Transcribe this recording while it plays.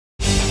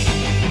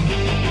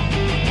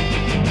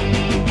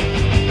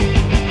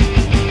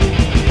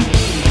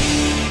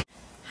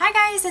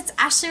it's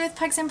Ashley with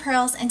Pugs and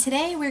Pearls, and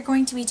today we're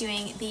going to be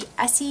doing the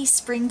Essie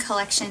Spring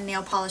Collection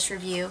nail polish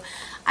review.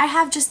 I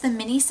have just the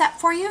mini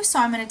set for you, so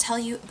I'm going to tell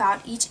you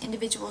about each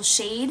individual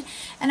shade,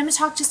 and I'm going to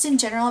talk just in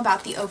general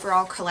about the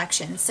overall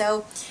collection.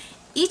 So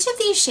each of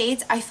these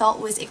shades I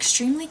felt was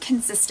extremely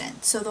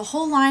consistent. So the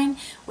whole line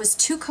was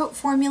 2-coat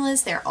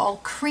formulas, they're all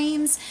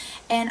creams,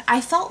 and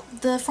I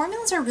felt the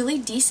formulas are really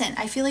decent.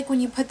 I feel like when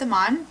you put them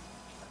on,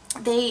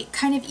 they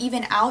kind of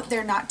even out.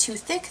 They're not too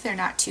thick, they're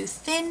not too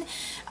thin,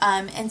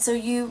 and so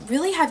you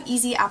really have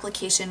easy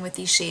application with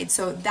these shades.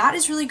 So that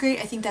is really great.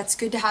 I think that's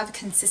good to have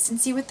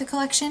consistency with the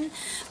collection.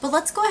 But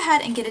let's go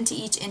ahead and get into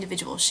each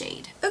individual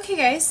shade. Okay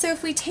guys, so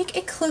if we take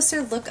a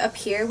closer look up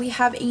here, we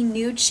have a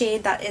nude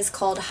shade that is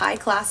called High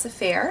Class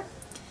Affair.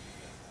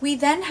 We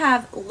then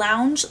have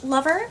Lounge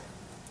Lover.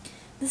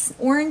 This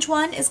orange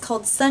one is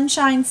called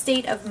Sunshine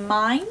State of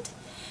Mind.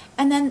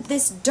 And then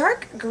this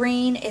dark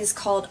green is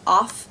called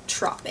Off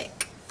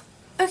Tropic.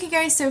 Okay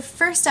guys, so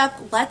first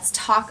up, let's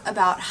talk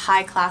about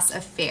High Class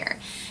Affair.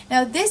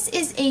 Now this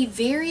is a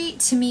very,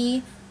 to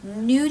me,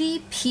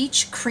 nudie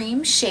peach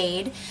cream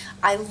shade.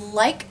 I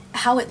like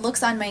how it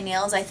looks on my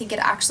nails. I think it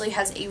actually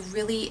has a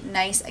really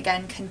nice,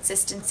 again,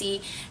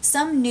 consistency.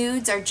 Some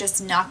nudes are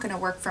just not going to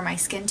work for my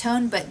skin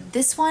tone, but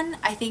this one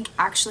I think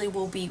actually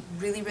will be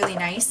really, really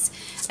nice.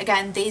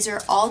 Again, these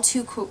are all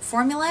 2-coat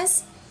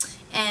formulas.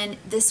 And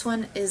this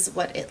one is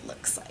what it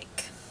looks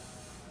like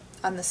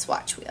on the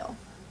swatch wheel.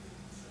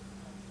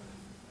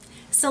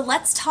 So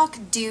let's talk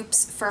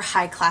dupes for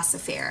High Class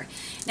Affair.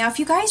 Now if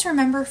you guys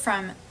remember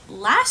from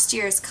last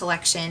year's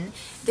collection,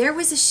 there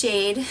was a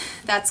shade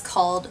that's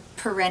called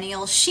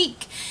Perennial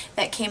Chic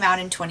that came out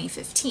in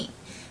 2015.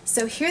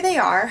 So here they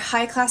are.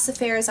 High Class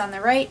Affair is on the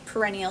right,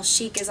 Perennial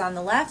Chic is on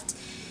the left.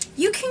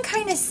 You can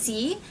kind of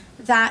see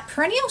that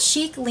Perennial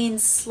Chic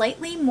leans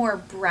slightly more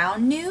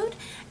brown nude,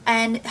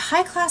 and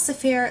High Class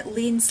Affair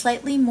leans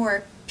slightly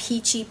more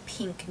peachy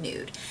pink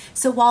nude.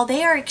 So while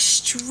they are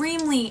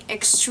extremely,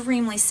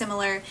 extremely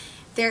similar,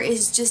 there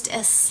is just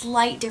a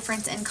slight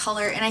difference in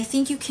color, and I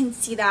think you can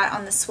see that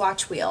on the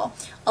swatch wheel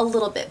a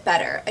little bit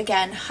better.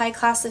 Again, High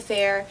Class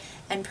Affair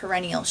and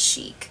Perennial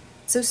Chic.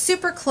 So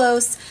super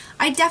close.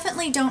 I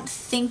definitely don't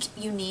think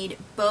you need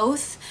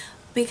both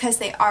because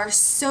they are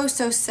so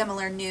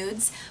similar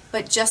nudes,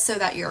 but just so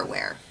that you're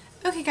aware.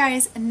 Okay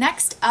guys,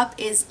 next up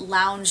is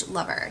Lounge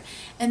Lover,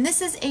 and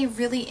this is a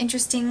really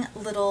interesting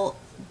little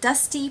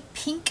dusty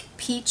pink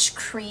peach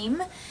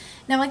cream.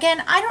 Now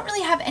again, I don't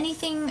really have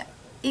anything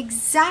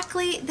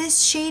exactly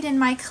this shade in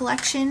my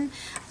collection.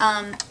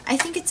 I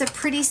think it's a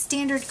pretty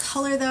standard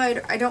color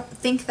though. I don't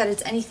think that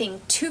it's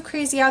anything too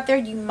crazy out there.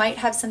 You might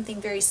have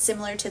something very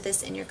similar to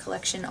this in your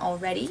collection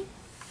already.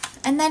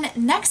 And then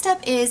next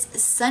up is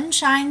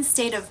Sunshine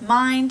State of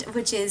Mind,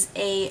 which is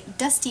a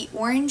dusty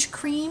orange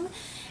cream.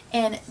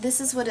 And this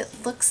is what it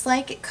looks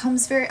like. It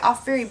comes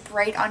off very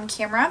bright on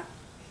camera.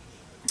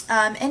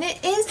 And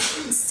it is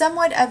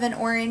somewhat of an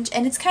orange,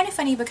 and it's kind of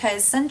funny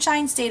because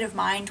Sunshine State of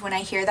Mind, when I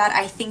hear that,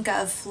 I think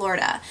of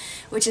Florida,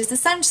 which is the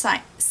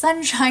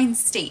sunshine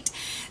state.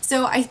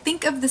 So I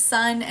think of the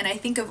sun and I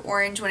think of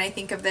orange when I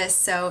think of this,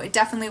 so it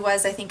definitely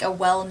was, I think, a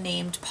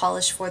well-named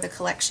polish for the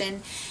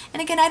collection.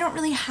 And again, I don't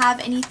really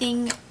have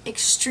anything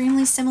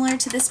extremely similar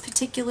to this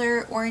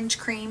particular orange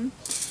cream,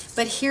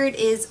 but here it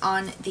is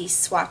on the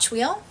swatch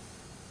wheel.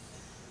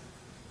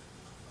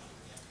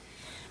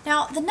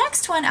 Now the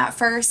next one, at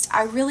first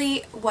I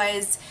really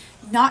was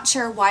not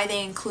sure why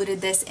they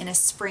included this in a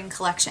spring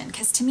collection,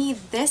 because to me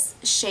this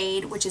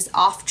shade, which is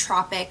Off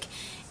Tropic,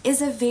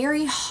 is a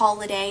very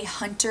holiday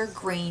hunter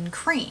green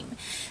cream.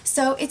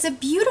 So it's a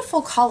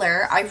beautiful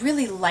color, I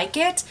really like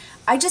it,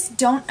 I just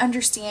don't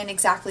understand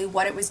exactly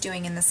what it was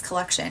doing in this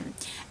collection.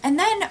 And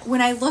then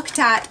when I looked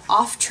at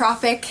Off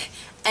Tropic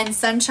and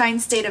Sunshine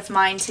State of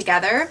Mind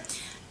together,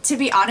 to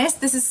be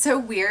honest, this is so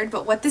weird,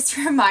 but what this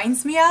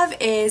reminds me of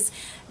is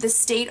the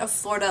state of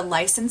Florida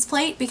license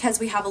plate, because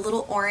we have a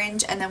little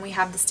orange and then we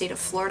have the state of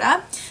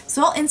Florida.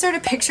 So I'll insert a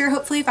picture,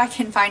 hopefully, if I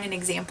can find an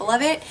example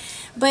of it.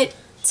 But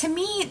to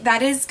me,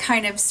 that is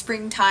kind of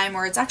springtime,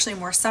 or it's actually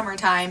more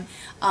summertime,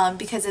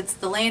 because it's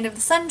the land of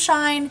the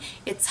sunshine,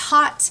 it's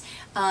hot.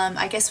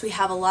 I guess we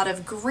have a lot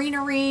of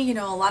greenery, you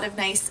know, a lot of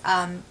nice,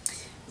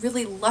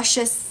 really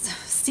luscious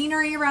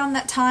scenery around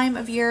that time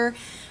of year.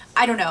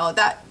 I don't know,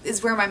 that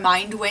is where my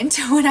mind went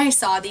when I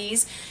saw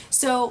these.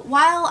 So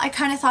while I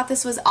kind of thought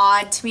this was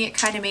odd, to me it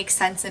kind of makes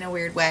sense in a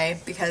weird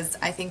way, because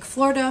I think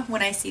Florida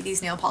when I see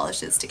these nail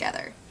polishes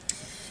together.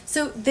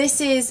 So this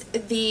is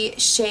the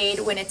shade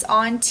when it's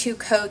on 2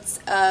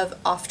 coats of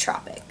Off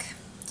Tropic.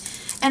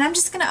 And I'm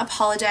just going to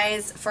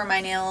apologize for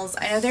my nails.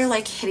 I know they're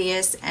like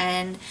hideous,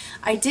 and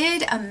I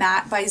did a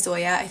matte by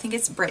Zoya, I think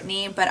it's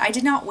Brittany, but I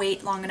did not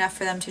wait long enough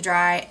for them to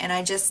dry, and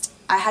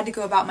I had to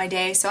go about my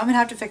day, so I'm going to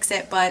have to fix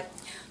it, but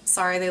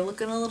sorry, they're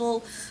looking a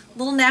little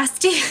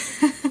nasty.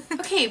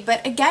 Okay,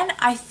 but again,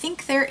 I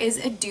think there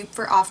is a dupe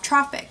for Off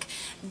Tropic.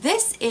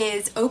 This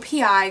is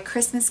OPI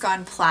Christmas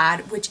Gone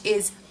Plaid, which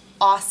is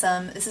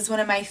awesome. This is one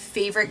of my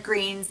favorite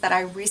greens that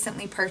I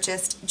recently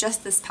purchased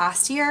just this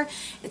past year.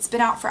 It's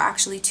been out for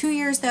actually 2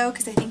 years though,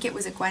 because I think it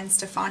was a Gwen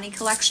Stefani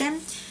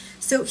collection.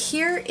 So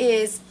here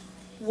is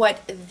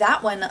what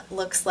that one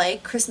looks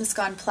like, Christmas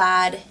Gone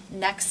Plaid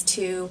next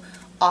to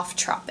Off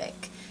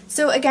Tropic.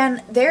 So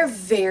again, they're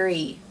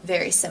very,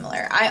 very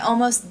similar. I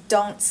almost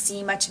don't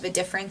see much of a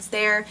difference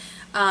there,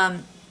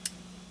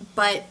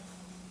 but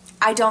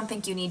I don't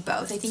think you need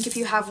both. I think if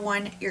you have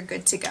one, you're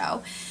good to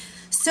go.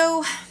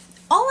 So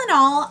all in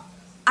all,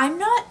 I'm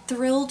not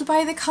thrilled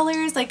by the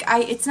colors. Like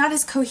it's not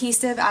as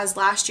cohesive as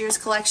last year's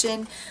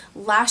collection.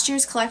 Last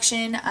year's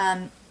collection,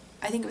 I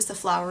think it was the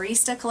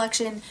Flowerista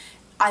collection,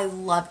 I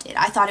loved it.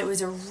 I thought it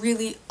was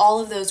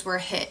all of those were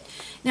a hit.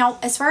 Now,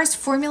 as far as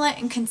formula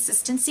and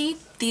consistency,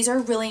 these are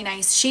really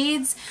nice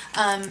shades.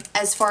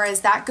 As far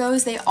as that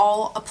goes, they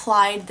all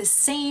applied the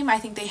same. I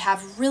think they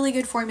have really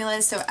good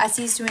formulas, so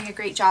Essie's doing a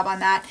great job on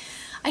that.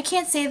 I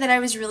can't say that I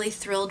was really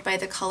thrilled by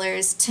the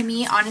colors. To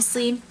me,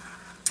 honestly,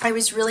 I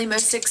was really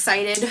most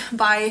excited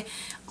by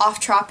Off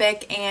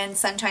Tropic and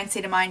Sunshine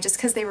State of Mind just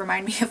because they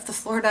remind me of the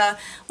Florida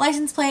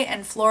license plate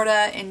and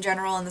Florida in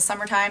general in the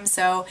summertime.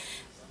 So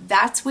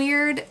that's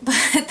weird,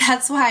 but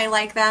that's why I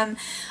like them.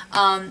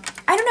 I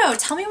don't know.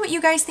 Tell me what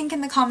you guys think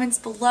in the comments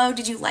below.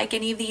 Did you like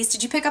any of these?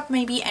 Did you pick up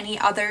maybe any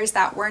others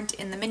that weren't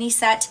in the mini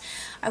set?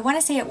 I want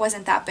to say it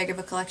wasn't that big of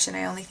a collection.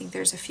 I only think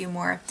there's a few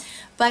more.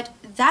 But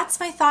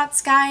that's my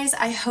thoughts, guys.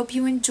 I hope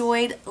you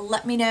enjoyed.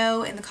 Let me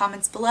know in the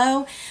comments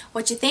below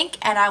what you think,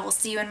 and I will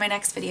see you in my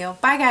next video.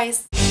 Bye,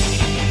 guys.